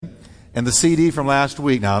and the CD from last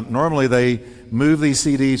week. Now, normally they move these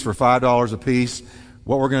CDs for $5 a piece.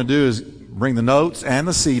 What we're going to do is bring the notes and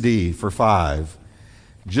the CD for $5,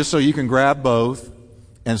 just so you can grab both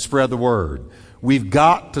and spread the word. We've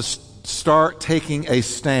got to start taking a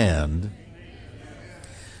stand,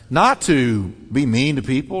 not to be mean to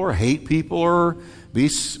people or hate people or be,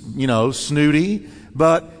 snooty,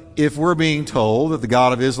 but if we're being told that the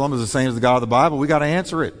God of Islam is the same as the God of the Bible, we got to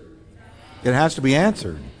answer it. It has to be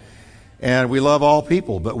answered. And we love all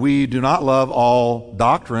people, but we do not love all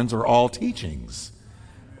doctrines or all teachings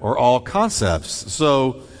or all concepts.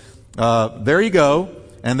 So there you go.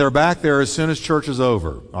 And they're back there as soon as church is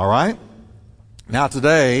over. All right? Now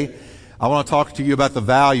today, I want to talk to you about the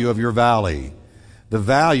value of your valley. The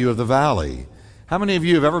value of the valley. How many of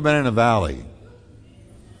you have ever been in a valley?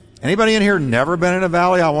 Anybody in here never been in a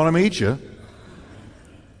valley? I want to meet you.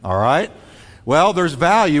 All right? Well, there's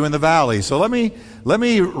value in the valley. So let me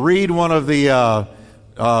read one of the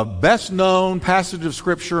best known passages of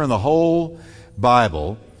Scripture in the whole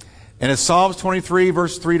Bible. And it's Psalms 23,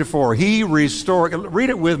 verse 3 to 4. He restored. Read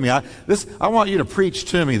it with me. I want you to preach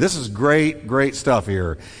to me. This is great, great stuff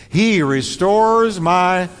here. He restores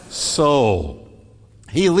my soul.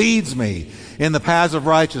 He leads me in the paths of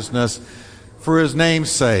righteousness for his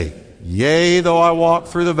name's sake. Yea, though I walk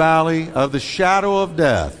through the valley of the shadow of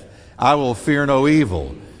death, I will fear no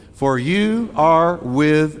evil, for you are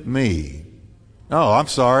with me. Oh, I'm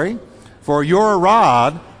sorry. For your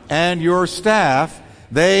rod and your staff,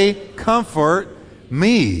 they comfort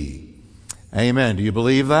me. Amen. Do you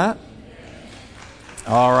believe that?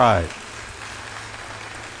 All right.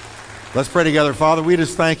 Let's pray together. Father, we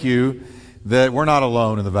just thank you that we're not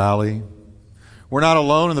alone in the valley. We're not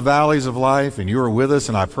alone in the valleys of life, and you are with us,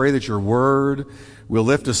 and I pray that your word will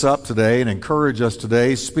lift us up today and encourage us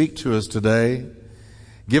today, speak to us today,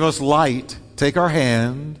 give us light, take our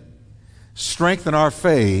hand, strengthen our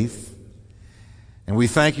faith, and we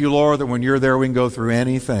thank you, Lord, that when you're there we can go through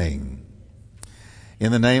anything.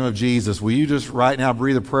 In the name of Jesus, will you just right now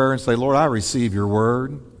breathe a prayer and say, Lord, I receive your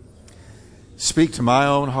word. Speak to my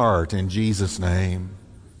own heart in Jesus' name.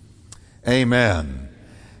 Amen.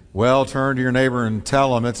 Well, turn to your neighbor and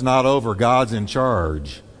tell him it's not over. God's in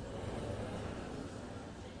charge.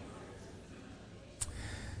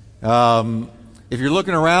 If you're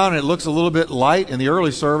looking around and it looks a little bit light in the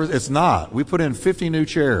early service, it's not. We put in 50 new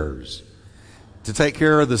chairs to take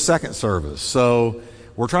care of the second service. So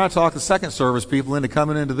we're trying to talk the second service people into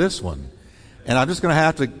coming into this one. And I'm just going to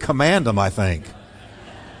have to command them, I think.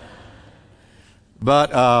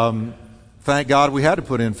 But thank God we had to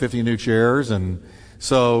put in 50 new chairs, and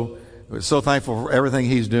so thankful for everything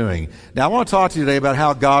he's doing. Now, I want to talk to you today about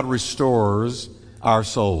how God restores our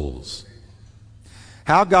souls.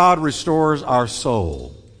 How God restores our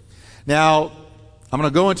soul. Now, I'm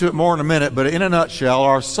going to go into it more in a minute, but in a nutshell,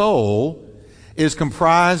 our soul is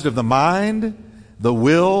comprised of the mind, the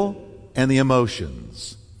will, and the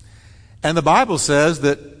emotions. And the Bible says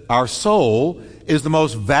that our soul is the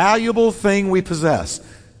most valuable thing we possess.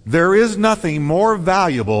 There is nothing more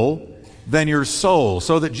valuable than your soul.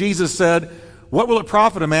 So that Jesus said, what will it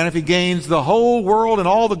profit a man if he gains the whole world and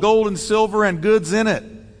all the gold and silver and goods in it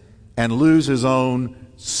and lose his own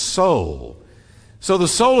soul? So the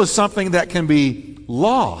soul is something that can be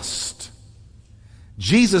lost.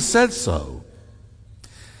 Jesus said so.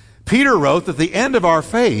 Peter wrote that the end of our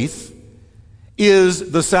faith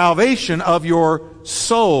is the salvation of your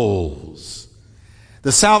souls.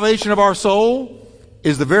 The salvation of our soul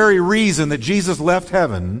is the very reason that Jesus left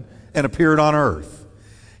heaven and appeared on earth.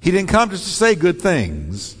 He didn't come just to say good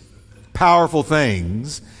things, powerful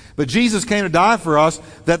things, but Jesus came to die for us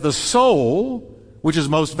that the soul, which is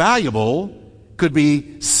most valuable, could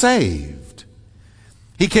be saved.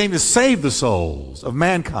 He came to save the souls of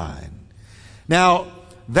mankind. Now,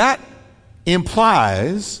 that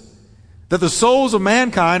implies that the souls of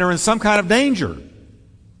mankind are in some kind of danger.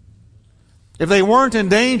 If they weren't in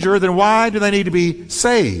danger, then why do they need to be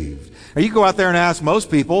saved? Now, you go out there and ask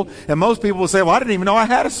most people, and most people will say, well, I didn't even know I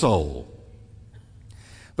had a soul.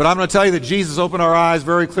 But I'm going to tell you that Jesus opened our eyes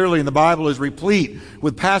very clearly, and the Bible is replete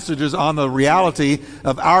with passages on the reality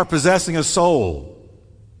of our possessing a soul.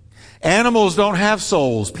 Animals don't have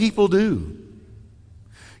souls. People do.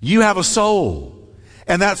 You have a soul,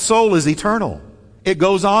 and that soul is eternal. It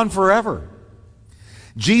goes on forever.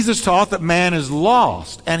 Jesus taught that man is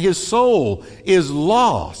lost, and his soul is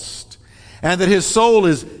lost, and that his soul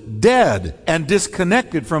is dead and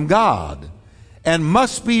disconnected from God and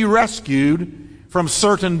must be rescued from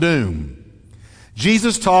certain doom.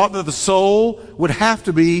 Jesus taught that the soul would have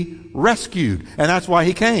to be rescued, and that's why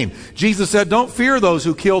he came. Jesus said, don't fear those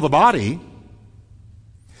who kill the body,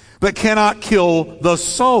 but cannot kill the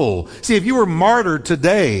soul. See, if you were martyred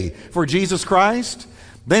today for Jesus Christ,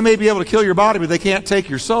 they may be able to kill your body, but they can't take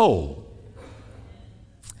your soul.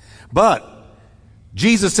 But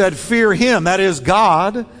Jesus said, fear him, that is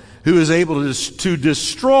God, who is able to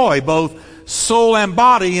destroy both soul and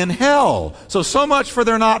body in hell. So much for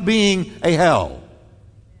there not being a hell.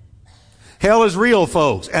 Hell is real,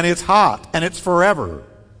 folks, and it's hot, and it's forever.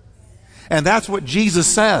 And that's what Jesus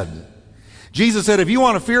said. Jesus said, if you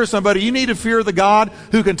want to fear somebody, you need to fear the God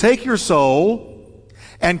who can take your soul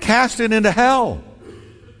and cast it into hell.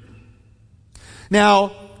 Now,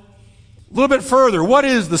 a little bit further, what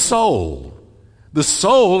is the soul? The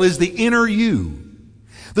soul is the inner you.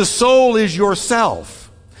 The soul is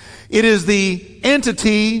yourself. It is the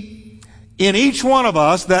entity in each one of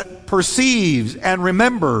us that perceives and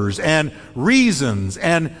remembers and reasons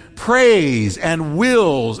and prays and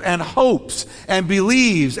wills and hopes and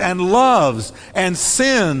believes and loves and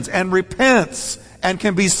sins and repents and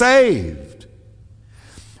can be saved.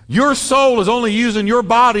 Your soul is only using your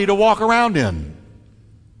body to walk around in.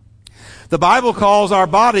 The Bible calls our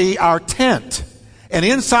body our tent, and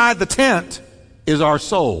inside the tent is our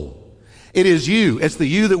soul. It is you. It's the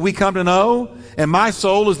you that we come to know, and my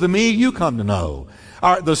soul is the me you come to know.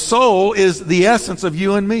 The soul is the essence of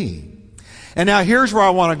you and me. And now here's where I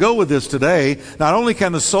want to go with this today. Not only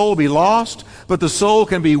can the soul be lost, but the soul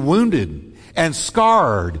can be wounded and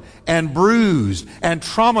scarred and bruised and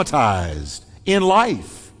traumatized in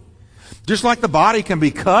life. Just like the body can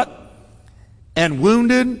be cut and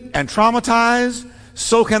wounded and traumatized,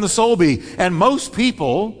 so can the soul be. And most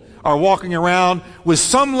people are walking around with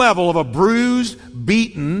some level of a bruised,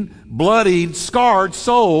 beaten, bloodied, scarred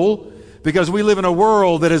soul, because we live in a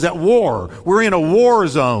world that is at war. We're in a war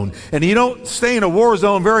zone. And you don't stay in a war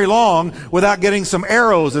zone very long without getting some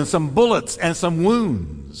arrows and some bullets and some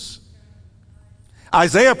wounds.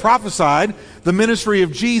 Isaiah prophesied the ministry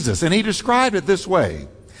of Jesus, and he described it this way.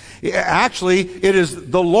 Actually, it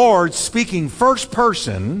is the Lord speaking first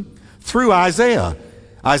person through Isaiah.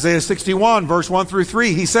 Isaiah 61, verse 1 through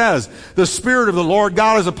 3, he says, the Spirit of the Lord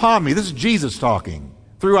God is upon me. This is Jesus talking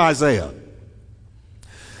through Isaiah.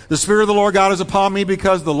 The Spirit of the Lord God is upon me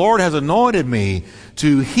because the Lord has anointed me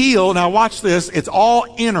to heal. Now watch this. It's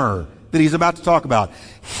all inner that he's about to talk about.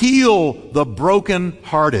 Heal the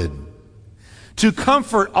brokenhearted. To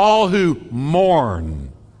comfort all who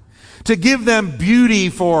mourn. To give them beauty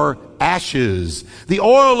for ashes. The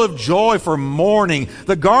oil of joy for mourning.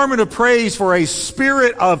 The garment of praise for a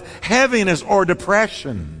spirit of heaviness or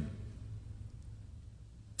depression.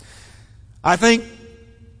 I think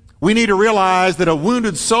we need to realize that a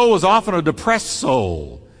wounded soul is often a depressed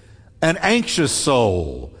soul, an anxious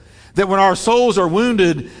soul. That when our souls are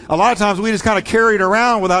wounded, a lot of times we just kind of carry it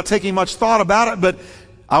around without taking much thought about it. But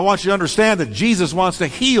I want you to understand that Jesus wants to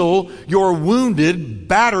heal your wounded,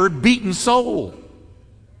 battered, beaten soul.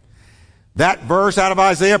 That verse out of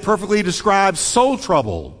Isaiah perfectly describes soul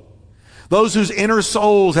trouble. Those whose inner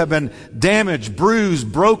souls have been damaged,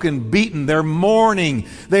 bruised, broken, beaten. They're mourning.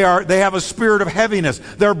 They have a spirit of heaviness.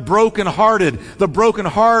 They're brokenhearted. The broken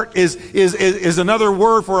heart is another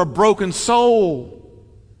word for a broken soul.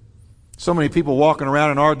 So many people walking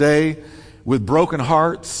around in our day with broken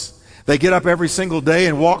hearts. They get up every single day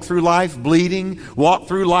and walk through life bleeding, walk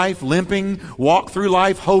through life limping, walk through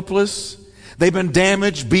life hopeless. They've been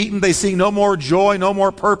damaged, beaten. They see no more joy, no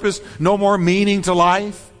more purpose, no more meaning to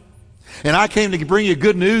life. And I came to bring you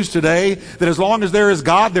good news today that as long as there is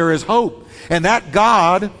God, there is hope. And that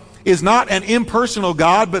God is not an impersonal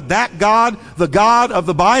God, but that God, the God of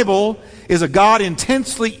the Bible, is a God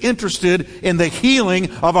intensely interested in the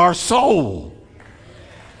healing of our soul.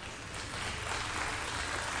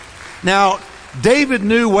 Now, David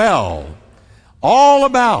knew well all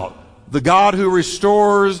about the God who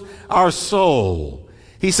restores our soul.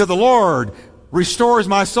 He said, the Lord restores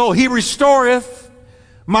my soul. He restoreth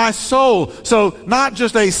my soul. So not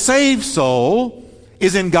just a saved soul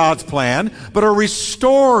is in God's plan, but a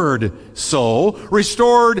restored soul.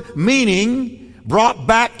 Restored meaning brought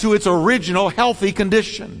back to its original healthy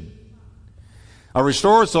condition. A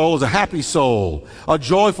restored soul is a happy soul, a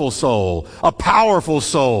joyful soul, a powerful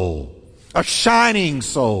soul, a shining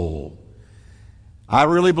soul. I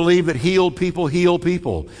really believe that healed people heal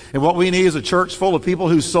people. And what we need is a church full of people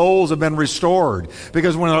whose souls have been restored.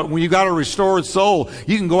 Because when you got a restored soul,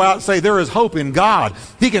 you can go out and say there is hope in God.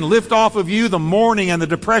 He can lift off of you the mourning and the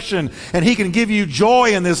depression, and He can give you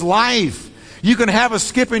joy in this life. You can have a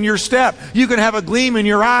skip in your step. You can have a gleam in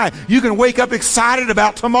your eye. You can wake up excited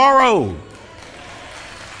about tomorrow.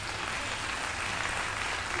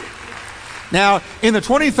 Now, in the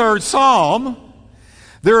 23rd Psalm,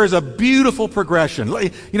 There is a beautiful progression.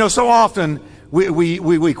 You know, so often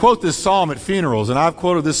we quote this psalm at funerals, and I've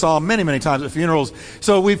quoted this psalm many, many times at funerals.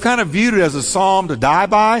 So we've kind of viewed it as a psalm to die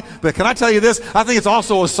by. But can I tell you this? I think it's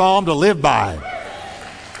also a psalm to live by.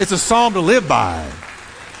 It's a psalm to live by.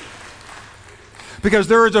 Because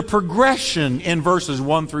there is a progression in verses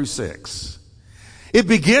 1 through 6. It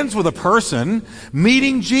begins with a person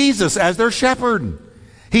meeting Jesus as their shepherd.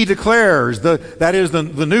 He declares, that is the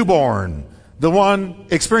newborn, the one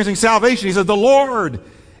experiencing salvation. He says, the Lord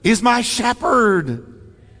is my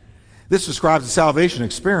shepherd. This describes the salvation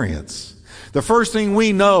experience. The first thing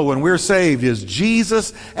we know when we're saved is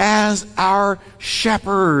Jesus as our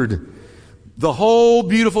shepherd. The whole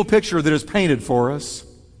beautiful picture that is painted for us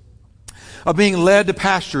of being led to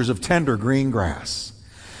pastures of tender green grass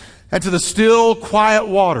and to the still quiet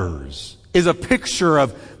waters is a picture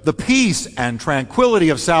of the peace and tranquility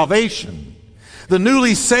of salvation. The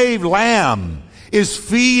newly saved lamb is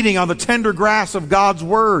feeding on the tender grass of God's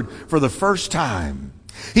word for the first time.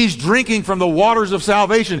 He's drinking from the waters of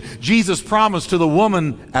salvation Jesus promised to the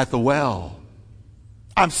woman at the well.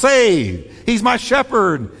 I'm saved. He's my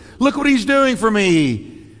shepherd. Look what he's doing for me.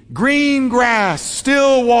 Green grass,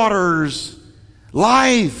 still waters,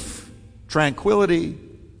 life, tranquility.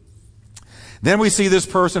 Then we see this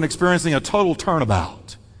person experiencing a total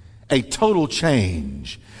turnabout, a total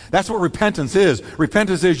change. That's what repentance is.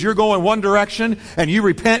 Repentance is you're going one direction and you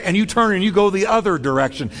repent and you turn and you go the other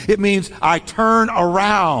direction. It means I turn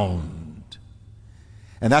around.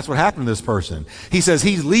 And that's what happened to this person. He says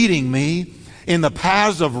he's leading me in the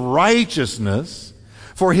paths of righteousness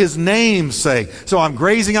for his name's sake. So I'm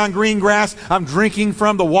grazing on green grass. I'm drinking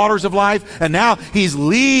from the waters of life. And now he's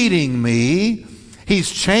leading me. He's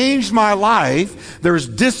changed my life. There's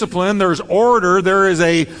discipline. There's order. There is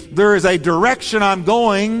a direction I'm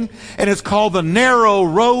going. And it's called the narrow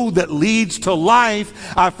road that leads to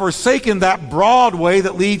life. I've forsaken that broad way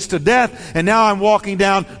that leads to death. And now I'm walking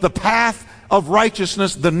down the path of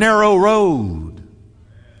righteousness, the narrow road.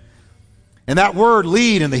 And that word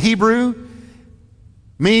lead in the Hebrew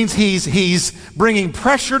means he's bringing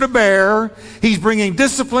pressure to bear. He's bringing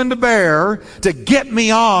discipline to bear to get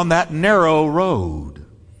me on that narrow road.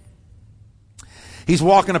 He's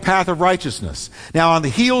walking a path of righteousness. Now, on the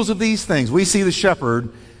heels of these things, we see the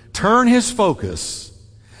shepherd turn his focus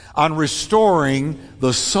on restoring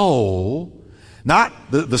the soul. Not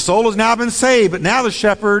the soul has now been saved, but now the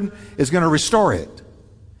shepherd is going to restore it.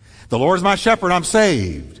 The Lord is my shepherd, I'm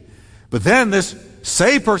saved. But then this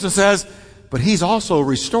saved person says, but he's also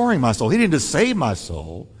restoring my soul. He didn't just save my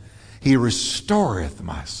soul. He restoreth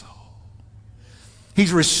my soul.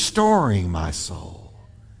 He's restoring my soul.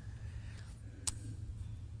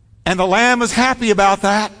 And the Lamb is happy about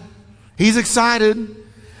that. He's excited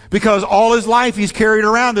because all his life he's carried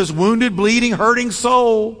around this wounded, bleeding, hurting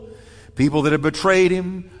soul. People that have betrayed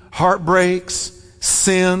him, heartbreaks,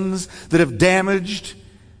 sins that have damaged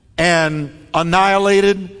and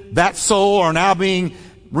annihilated that soul are now being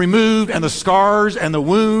removed, and the scars and the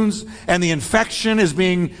wounds and the infection is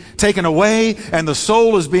being taken away, and the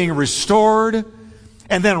soul is being restored.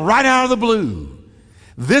 And then right out of the blue,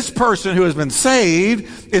 this person who has been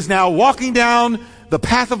saved is now walking down the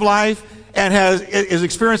path of life and is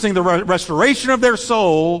experiencing the restoration of their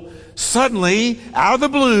soul. Suddenly, out of the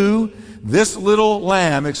blue, this little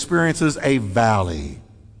lamb experiences a valley.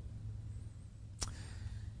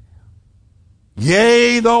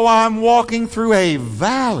 Yea, though I'm walking through a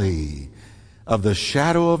valley of the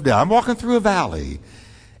shadow of death. I'm walking through a valley.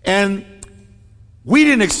 And we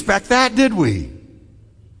didn't expect that, did we?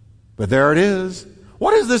 But there it is.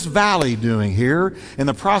 What is this valley doing here in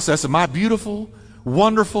the process of my beautiful,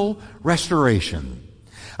 wonderful restoration?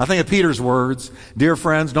 I think of Peter's words, dear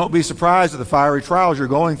friends, don't be surprised at the fiery trials you're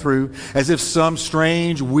going through, as if some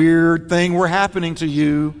strange, weird thing were happening to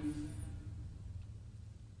you.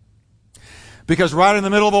 Because right in the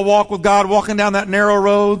middle of a walk with God, walking down that narrow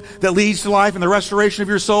road that leads to life and the restoration of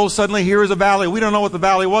your soul, suddenly here is a valley. We don't know what the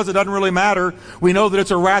valley was. It doesn't really matter. We know that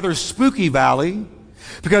it's a rather spooky valley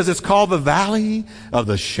because it's called the Valley of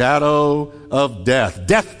the Shadow of Death.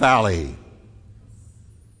 Death Valley.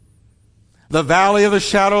 The Valley of the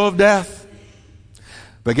Shadow of Death.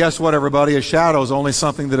 But guess what, everybody? A shadow is only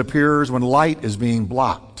something that appears when light is being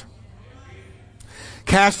blocked.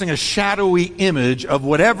 Casting a shadowy image of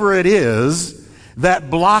whatever it is that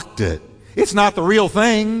blocked it. It's not the real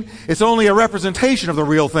thing. It's only a representation of the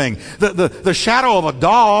real thing. The shadow of a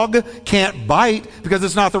dog can't bite because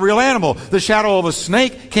it's not the real animal. The shadow of a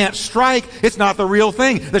snake can't strike. It's not the real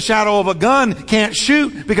thing. The shadow of a gun can't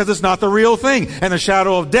shoot because it's not the real thing. And the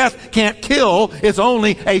shadow of death can't kill. It's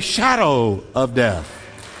only a shadow of death.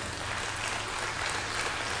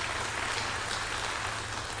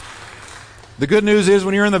 The good news is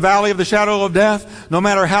when you're in the valley of the shadow of death, no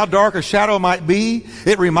matter how dark a shadow might be,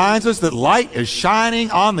 it reminds us that light is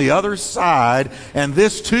shining on the other side, and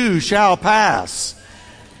this too shall pass.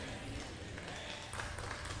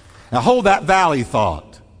 Now hold that valley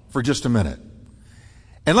thought for just a minute.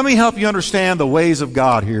 And let me help you understand the ways of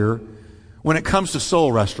God here when it comes to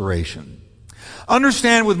soul restoration.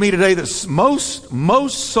 Understand with me today that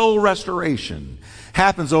most soul restoration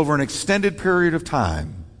happens over an extended period of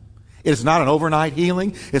time. It's not an overnight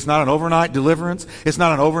healing. It's not an overnight deliverance. It's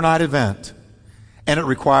not an overnight event. And it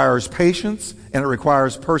requires patience and it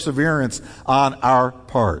requires perseverance on our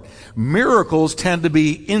part. Miracles tend to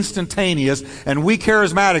be instantaneous, and we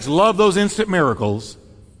charismatics love those instant miracles.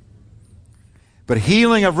 But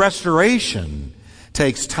healing of restoration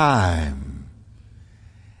takes time.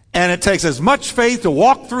 And it takes as much faith to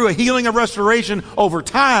walk through a healing of restoration over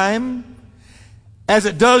time as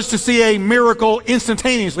it does to see a miracle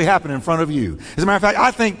instantaneously happen in front of you. As a matter of fact,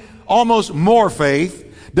 I think almost more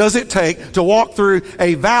faith does it take to walk through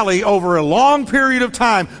a valley over a long period of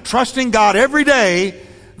time, trusting God every day,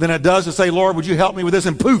 than it does to say, Lord, would you help me with this?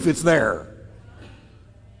 And poof, it's there.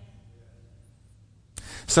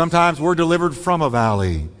 Sometimes we're delivered from a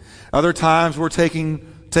valley. Other times we're taken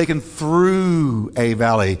through a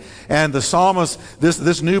valley. And the psalmist,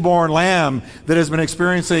 this newborn lamb that has been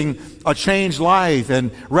experiencing a changed life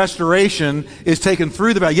and restoration, is taken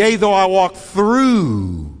through the valley. Yea, though I walk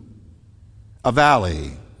through a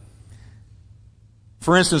valley.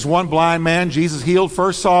 For instance, one blind man Jesus healed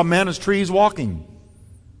first saw men as trees walking.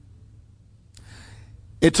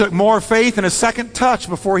 It took more faith and a second touch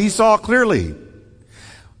before he saw clearly.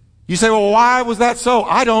 You say, well, why was that so?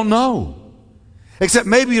 I don't know. Except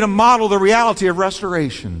maybe to model the reality of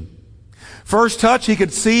restoration. First touch, he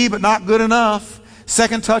could see, but not good enough.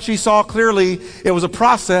 Second touch, he saw clearly. It was a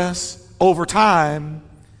process over time.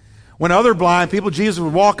 When other blind people, Jesus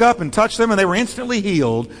would walk up and touch them and they were instantly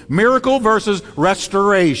healed. Miracle versus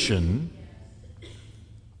restoration.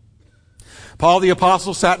 Paul the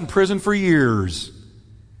Apostle sat in prison for years,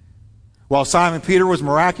 while Simon Peter was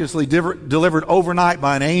miraculously delivered overnight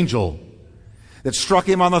by an angel that struck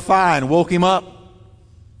him on the thigh and woke him up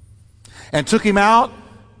and took him out,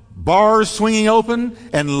 bars swinging open,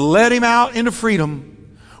 and led him out into freedom.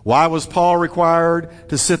 Why was Paul required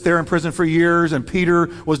to sit there in prison for years and Peter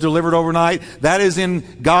was delivered overnight? That is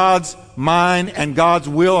in God's mind and God's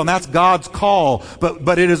will, and that's God's call.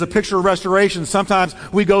 But it is a picture of restoration. Sometimes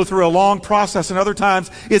we go through a long process, and other times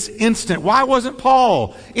it's instant. Why wasn't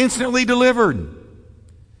Paul instantly delivered?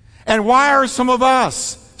 And why are some of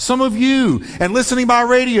us, some of you, and listening by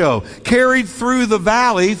radio, carried through a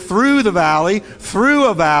valley,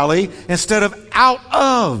 instead of out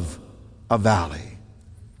of a valley?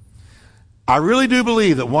 I really do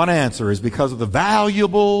believe that one answer is because of the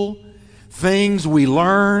valuable things we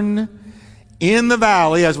learn in the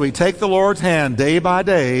valley as we take the Lord's hand day by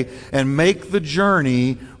day and make the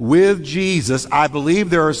journey with Jesus. I believe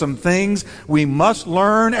there are some things we must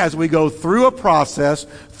learn as we go through a process,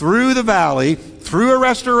 through the valley, through a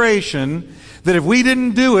restoration, that if we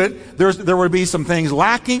didn't do it, there would be some things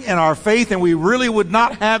lacking in our faith, and we really would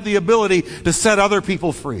not have the ability to set other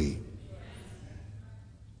people free.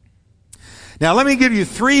 Now, let me give you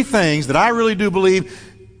 3 things that I really do believe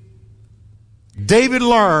David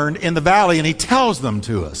learned in the valley, and he tells them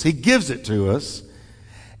to us. He gives it to us.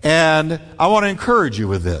 And I want to encourage you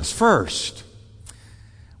with this. First,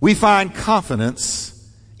 we find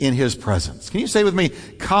confidence in His presence. Can you say with me,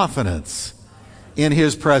 confidence in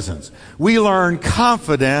His presence? We learn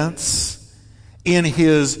confidence in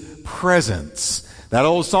His presence. That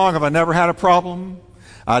old song, if I never had a problem,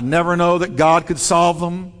 I'd never know that God could solve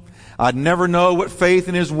them. I'd never know what faith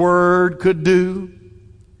in His Word could do.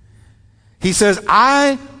 He says,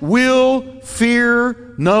 I will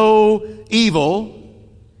fear no evil,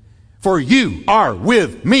 for you are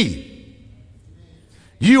with me.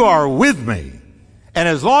 You are with me. And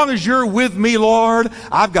as long as you're with me, Lord,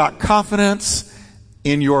 I've got confidence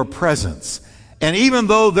in your presence. And even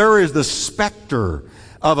though there is the specter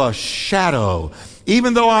of a shadow,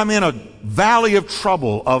 even though I'm in a valley of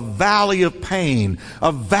trouble, a valley of pain,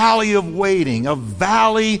 a valley of waiting, a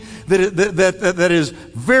valley that is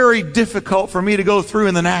very difficult for me to go through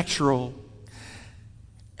in the natural.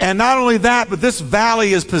 And not only that, but this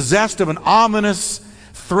valley is possessed of an ominous,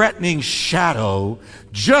 threatening shadow.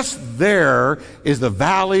 Just there is the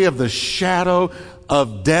valley of the shadow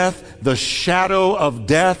of death, the shadow of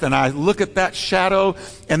death. And I look at that shadow,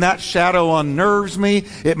 and that shadow unnerves me.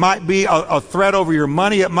 It might be a threat over your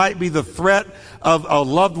money. It might be the threat of a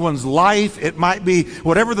loved one's life. It might be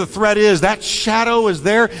whatever the threat is. That shadow is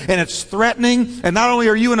there and it's threatening. And not only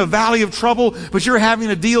are you in a valley of trouble, but you're having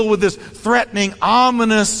to deal with this threatening,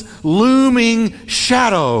 ominous, looming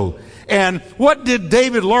shadow. And what did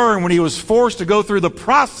David learn when he was forced to go through the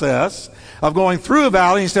process of going through a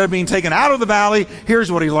valley instead of being taken out of the valley?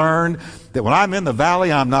 Here's what he learned, that when I'm in the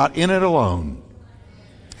valley, I'm not in it alone.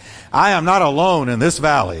 I am not alone in this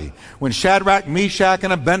valley. When Shadrach, Meshach,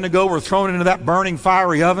 and Abednego were thrown into that burning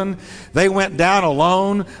fiery oven, they went down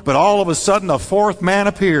alone, but all of a sudden a fourth man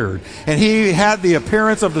appeared, and he had the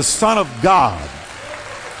appearance of the Son of God.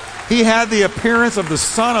 He had the appearance of the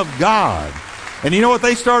Son of God. And you know what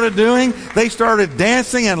they started doing? They started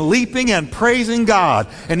dancing and leaping and praising God.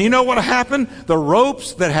 And you know what happened? The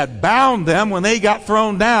ropes that had bound them when they got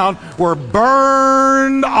thrown down were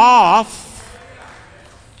burned off.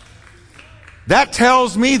 That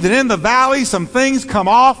tells me that in the valley some things come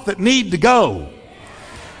off that need to go.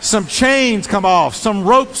 Some chains come off, some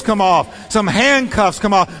ropes come off, some handcuffs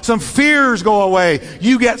come off, some fears go away.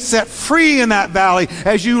 You get set free in that valley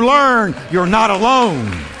as you learn you're not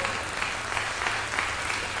alone.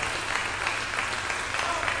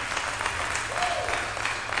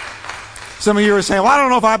 Some of you are saying, well, I don't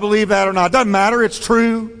know if I believe that or not. It doesn't matter. It's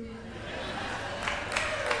true.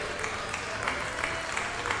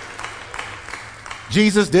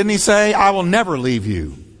 Jesus, didn't he say, I will never leave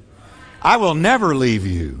you. I will never leave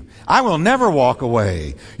you. I will never walk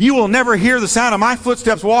away. You will never hear the sound of my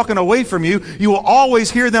footsteps walking away from you. You will always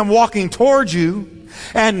hear them walking towards you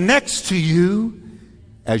and next to you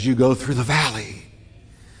as you go through the valley.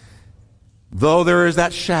 Though there is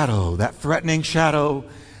that shadow, that threatening shadow,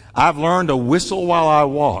 I've learned to whistle while I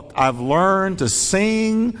walk. I've learned to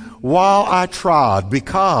sing while I trod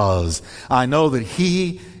because I know that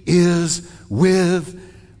He is with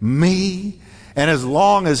me. And as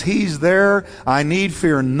long as He's there, I need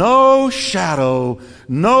fear no shadow,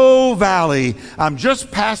 no valley. I'm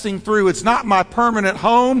just passing through. It's not my permanent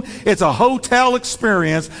home. It's a hotel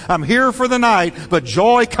experience. I'm here for the night, but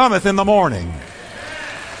joy cometh in the morning.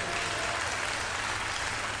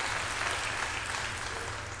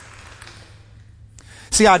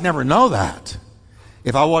 See, I'd never know that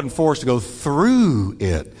if I wasn't forced to go through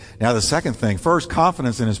it. Now, the second thing, first,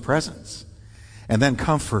 confidence in His presence, and then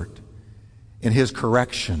comfort in His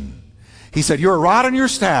correction. He said, your rod and your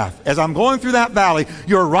staff, as I'm going through that valley,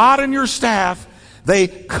 your rod and your staff, they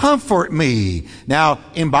comfort me. Now,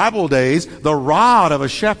 in Bible days, the rod of a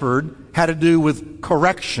shepherd had to do with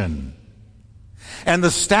correction. And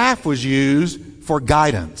the staff was used for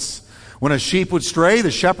guidance. When a sheep would stray,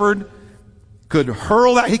 the shepherd could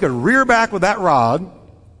hurl that, he could rear back with that rod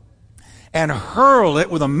and hurl it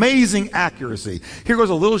with amazing accuracy. Here goes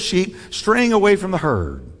a little sheep straying away from the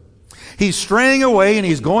herd. He's straying away and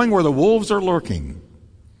he's going where the wolves are lurking.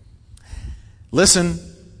 Listen,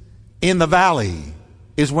 in the valley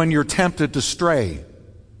is when you're tempted to stray.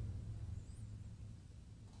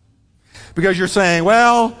 Because you're saying,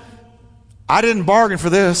 well, I didn't bargain for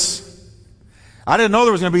this. I didn't know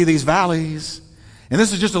there was going to be these valleys. And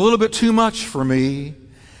this is just a little bit too much for me.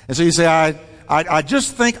 And so you say, I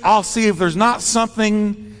just think I'll see if there's not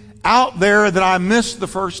something out there that I missed the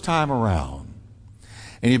first time around.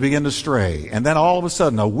 And you begin to stray. And then all of a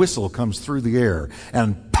sudden a whistle comes through the air.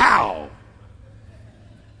 And pow!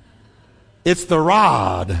 It's the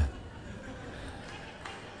rod. And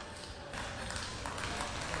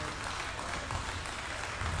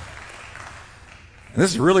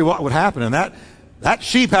this is really what would happen. And that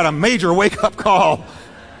sheep had a major wake-up call.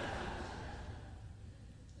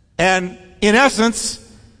 And in essence,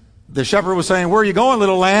 the shepherd was saying, where are you going,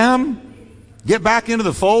 little lamb? Get back into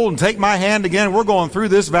the fold and take my hand again. We're going through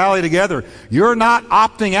this valley together. You're not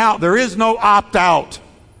opting out. There is no opt-out.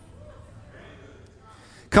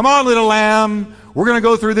 Come on, little lamb. We're going to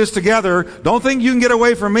go through this together. Don't think you can get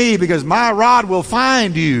away from me because my rod will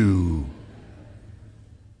find you.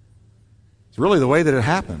 It's really the way that it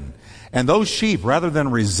happened. And those sheep, rather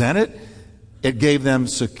than resent it, it gave them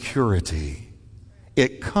security.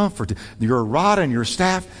 It comforted. Your rod and your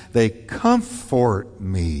staff, they comfort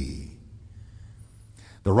me.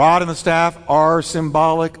 The rod and the staff are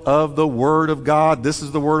symbolic of the Word of God. This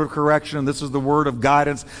is the word of correction. This is the word of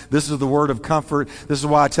guidance. This is the word of comfort. This is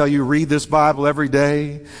why I tell you, read this Bible every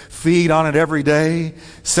day. Feed on it every day.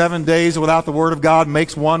 7 days without the Word of God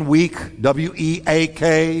makes 1 week.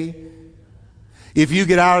 W-E-A-K. If you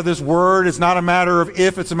get out of this Word, it's not a matter of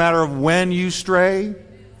if, it's a matter of when you stray.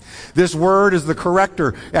 This Word is the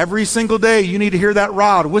corrector. Every single day you need to hear that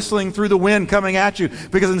rod whistling through the wind coming at you.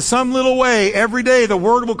 Because in some little way, every day the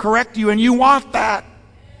Word will correct you and you want that.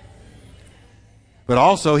 But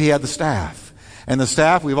also He had the staff. And the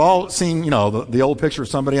staff, we've all seen, the old picture of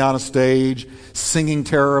somebody on a stage singing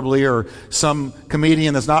terribly, or some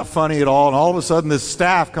comedian that's not funny at all, and all of a sudden this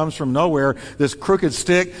staff comes from nowhere, this crooked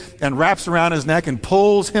stick, and wraps around his neck and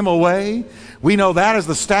pulls him away. We know that as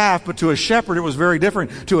the staff, but to a shepherd it was very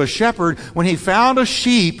different. To a shepherd, when he found a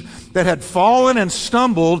sheep that had fallen and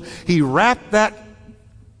stumbled, he wrapped that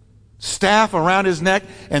staff around his neck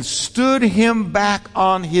and stood him back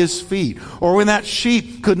on his feet. Or when that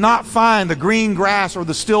sheep could not find the green grass or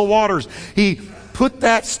the still waters, he put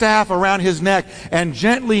that staff around his neck and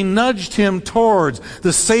gently nudged him towards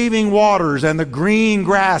the saving waters and the green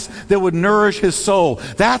grass that would nourish his soul.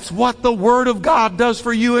 That's what the Word of God does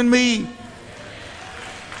for you and me.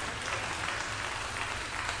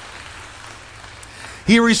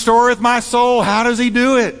 He restoreth my soul. How does he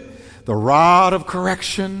do it? The rod of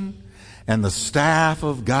correction and the staff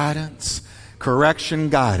of guidance. Correction,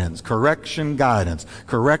 guidance, correction, guidance,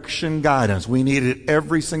 correction, guidance. We need it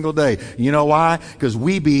every single day. You know why? Because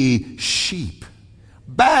we be sheep.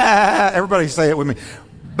 Bah! Everybody say it with me.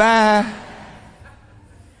 Bah!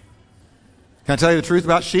 Can I tell you the truth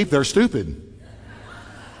about sheep? They're stupid.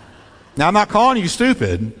 Now, I'm not calling you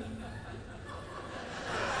stupid.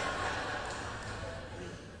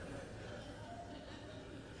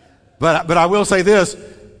 But I will say this.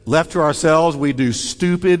 Left to ourselves, we do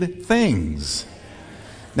stupid things.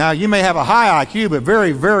 Now, you may have a high IQ, but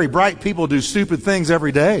very, very bright people do stupid things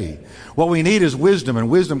every day. What we need is wisdom, and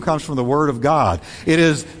wisdom comes from the Word of God. It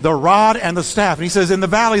is the rod and the staff. And he says, in the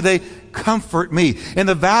valley they comfort me. In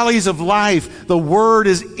the valleys of life, the Word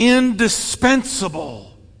is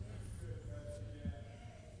indispensable.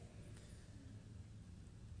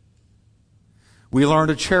 We learn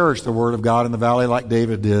to cherish the Word of God in the valley like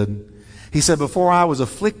David did. He said, before I was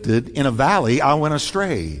afflicted in a valley, I went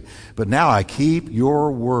astray. But now I keep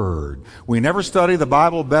your word. We never study the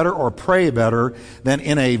Bible better or pray better than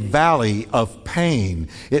in a valley of pain.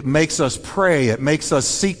 It makes us pray. It makes us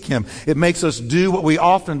seek Him. It makes us do what we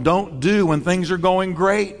often don't do when things are going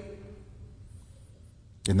great.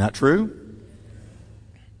 Isn't that true?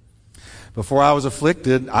 Before I was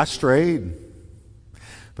afflicted, I strayed.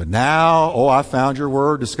 But now, I found your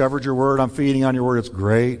word, discovered your word. I'm feeding on your word. It's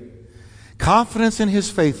great. Confidence in His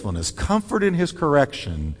faithfulness, comfort in His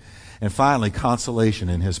correction, and finally, consolation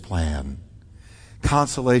in His plan.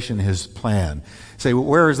 Consolation in His plan. Say, well,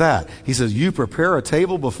 where is that? He says, you prepare a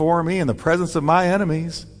table before me in the presence of my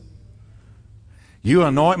enemies. You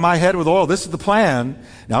anoint my head with oil. This is the plan.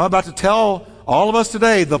 Now, I'm about to tell all of us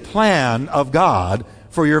today the plan of God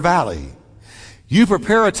for your valley. You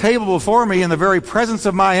prepare a table before me in the very presence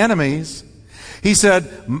of my enemies. He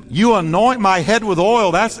said, you anoint my head with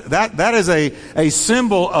oil. That is a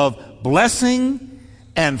symbol of blessing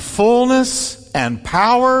and fullness and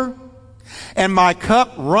power. And my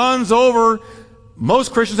cup runs over.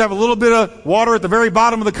 Most Christians have a little bit of water at the very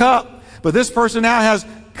bottom of the cup. But this person now has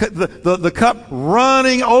the cup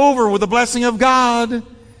running over with the blessing of God.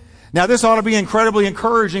 Now, this ought to be incredibly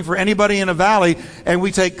encouraging for anybody in a valley. And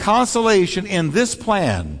we take consolation in this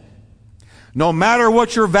plan. No matter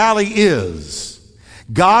what your valley is,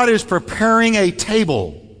 God is preparing a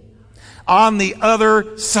table on the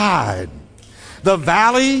other side. The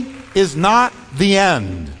valley is not the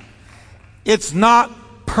end. It's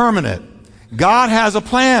not permanent. God has a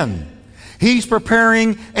plan. He's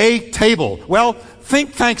preparing a table. Well,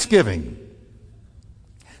 think Thanksgiving.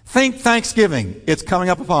 Think Thanksgiving. It's coming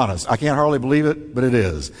up upon us. I can't hardly believe it, but it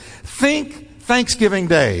is. Think Thanksgiving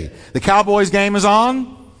Day. The Cowboys game is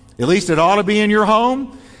on. At least it ought to be in your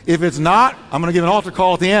home. If it's not, I'm going to give an altar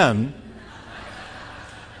call at the end.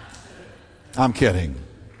 I'm kidding.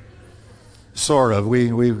 Sort of.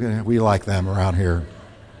 We like them around here.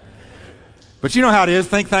 But you know how it is.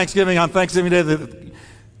 Think Thanksgiving. On Thanksgiving Day, the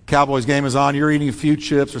Cowboys game is on. You're eating a few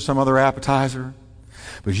chips or some other appetizer.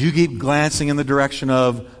 But you keep glancing in the direction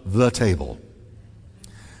of the table.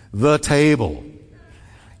 The table.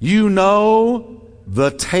 You know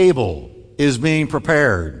the table is being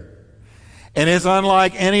prepared. And it's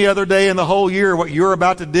unlike any other day in the whole year. What you're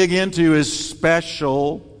about to dig into is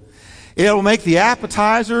special. It'll make the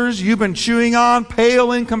appetizers you've been chewing on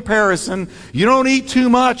pale in comparison. You don't eat too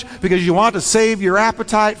much because you want to save your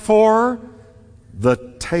appetite for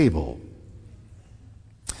the table.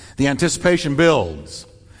 The anticipation builds.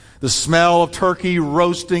 The smell of turkey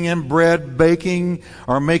roasting and bread baking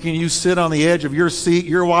are making you sit on the edge of your seat.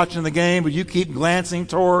 You're watching the game, but you keep glancing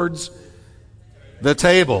towards the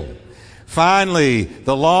table. Finally,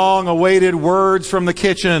 the long-awaited words from the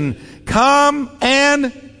kitchen, come and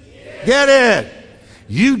get it.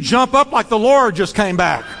 You jump up like the Lord just came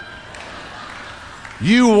back.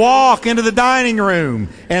 You walk into the dining room,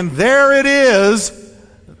 and there it is,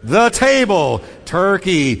 the table.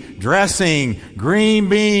 Turkey, dressing, green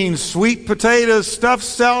beans, sweet potatoes, stuffed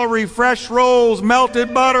celery, fresh rolls,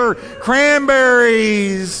 melted butter,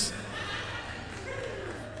 cranberries.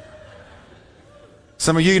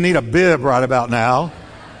 Some of you need a bib right about now.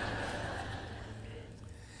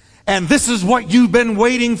 And this is what you've been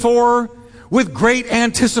waiting for with great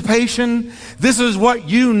anticipation. This is what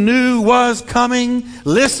you knew was coming.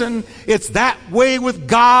 Listen, it's that way with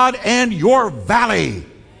God and your valley.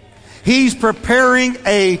 He's preparing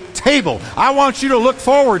a table. I want you to look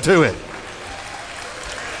forward to it.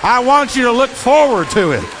 I want you to look forward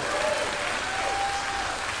to it.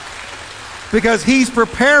 Because He's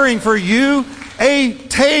preparing for you a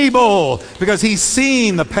table, because He's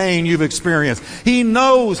seen the pain you've experienced. He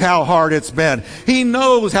knows how hard it's been. He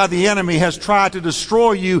knows how the enemy has tried to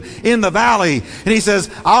destroy you in the valley. And He says,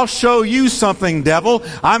 I'll show you something, devil.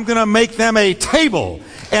 I'm going to make them a table,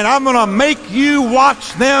 and I'm going to make you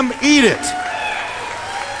watch them eat it.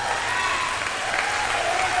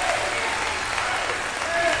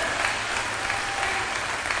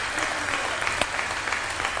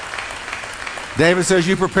 David says,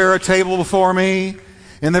 you prepare a table before me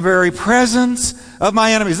in the very presence of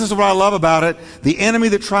my enemies. This is what I love about it. The enemy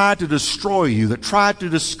that tried to destroy you, that tried to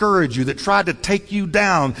discourage you, that tried to take you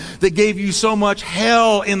down, that gave you so much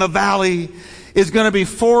hell in the valley, is going to be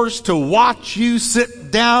forced to watch you sit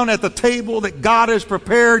down at the table that God has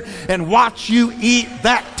prepared and watch you eat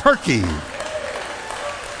that turkey.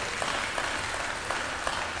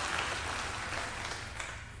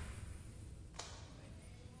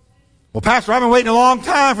 Well, Pastor, I've been waiting a long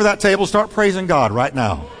time for that table. Start praising God right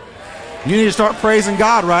now. You need to start praising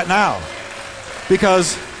God right now.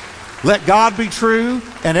 Because let God be true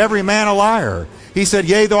and every man a liar. He said,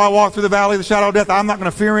 yea, though I walk through the valley of the shadow of death, I'm not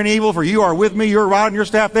going to fear any evil, for you are with me. Your rod and your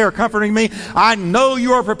staff, they are comforting me. I know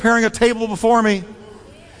you are preparing a table before me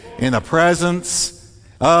in the presence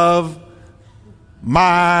of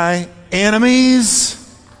my enemies.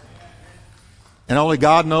 And only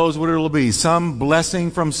God knows what it'll be. Some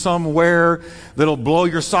blessing from somewhere that'll blow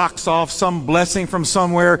your socks off. Some blessing from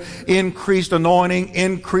somewhere. Increased anointing,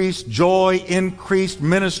 increased joy, increased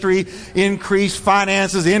ministry, increased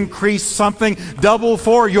finances, increased something. Double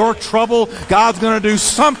for your trouble. God's going to do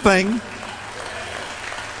something.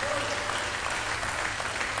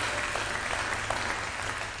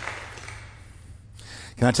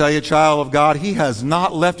 Can I tell you, child of God, He has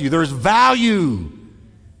not left you. There's value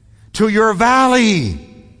to your valley.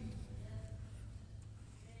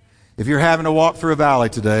 If you're having to walk through a valley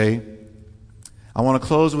today, I want to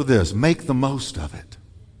close with this. Make the most of it.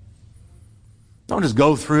 Don't just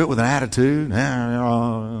go through it with an attitude.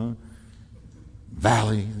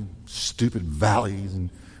 Valley, stupid valleys, and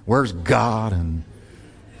where's God? And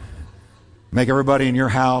make everybody in your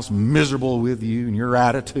house miserable with you and your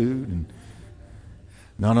attitude. And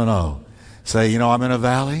no. Say, I'm in a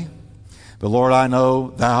valley. But Lord, I know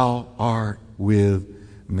Thou art with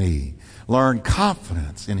me. Learn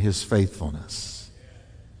confidence in His faithfulness.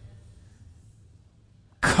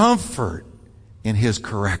 Comfort in His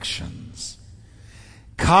corrections.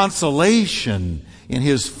 Consolation in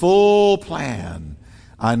His full plan.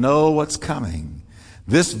 I know what's coming.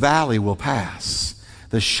 This valley will pass.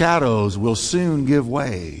 The shadows will soon give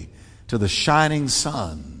way to the shining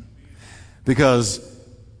sun. Because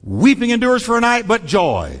weeping endures for a night, but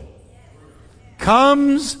joy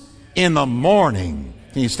comes in the morning.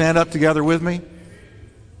 Can you stand up together with me?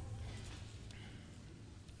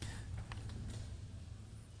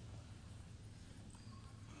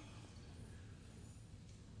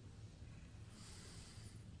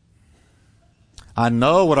 I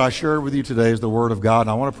know what I shared with you today is the Word of God, and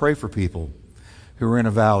I want to pray for people who are in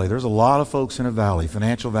a valley. There's a lot of folks in a valley,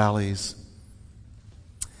 financial valleys.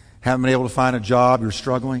 Haven't been able to find a job, you're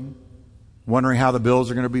struggling, wondering how the bills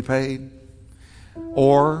are going to be paid.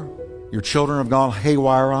 Or your children have gone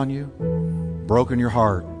haywire on you, broken your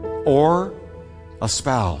heart. Or a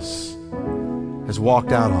spouse has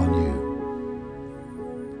walked out on you.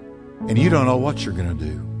 And you don't know what you're going to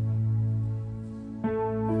do.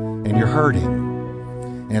 And you're hurting.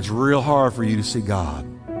 And it's real hard for you to see God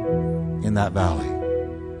in that valley.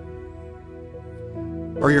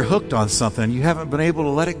 Or you're hooked on something and you haven't been able to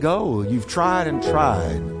let it go. You've tried and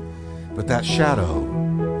tried. But that shadow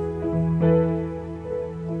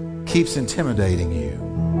keeps intimidating you.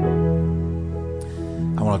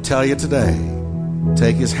 I want to tell you today,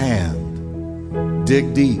 take His hand,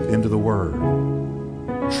 dig deep into the Word,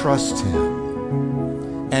 trust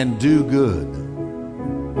Him, and do good,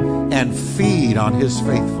 and feed on His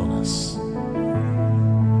faithfulness.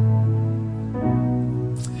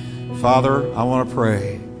 Father, I want to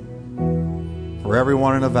pray for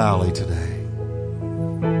everyone in a valley today.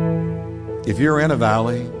 If you're in a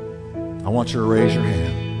valley, I want you to raise your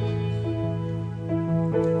hand.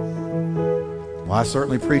 Well, I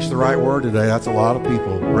certainly preached the right word today. That's a lot of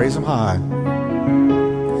people. Raise them high.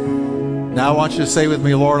 Now I want you to say with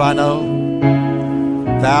me, Lord, I know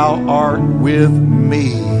Thou art with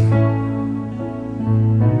me.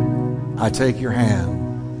 I take your hand.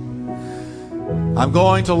 I'm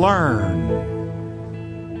going to learn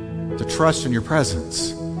to trust in your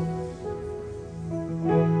presence.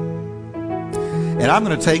 And I'm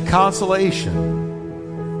going to take consolation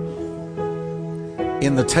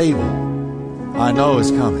in the table I know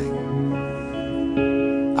is coming.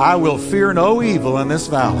 I will fear no evil in this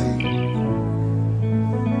valley.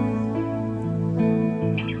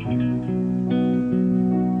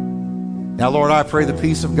 Now, Lord, I pray the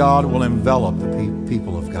peace of God will envelop the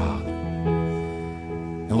people of God.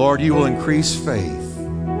 And Lord, you will increase faith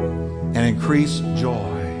and increase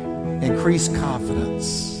joy, increase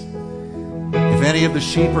confidence. If any of the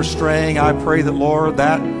sheep are straying, I pray that, Lord,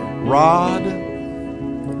 that rod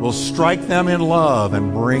will strike them in love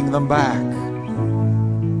and bring them back.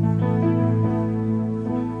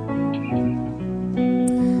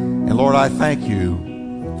 And Lord, I thank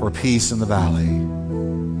you for peace in the valley.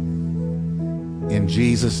 In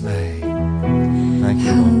Jesus' name, thank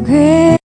you, Lord.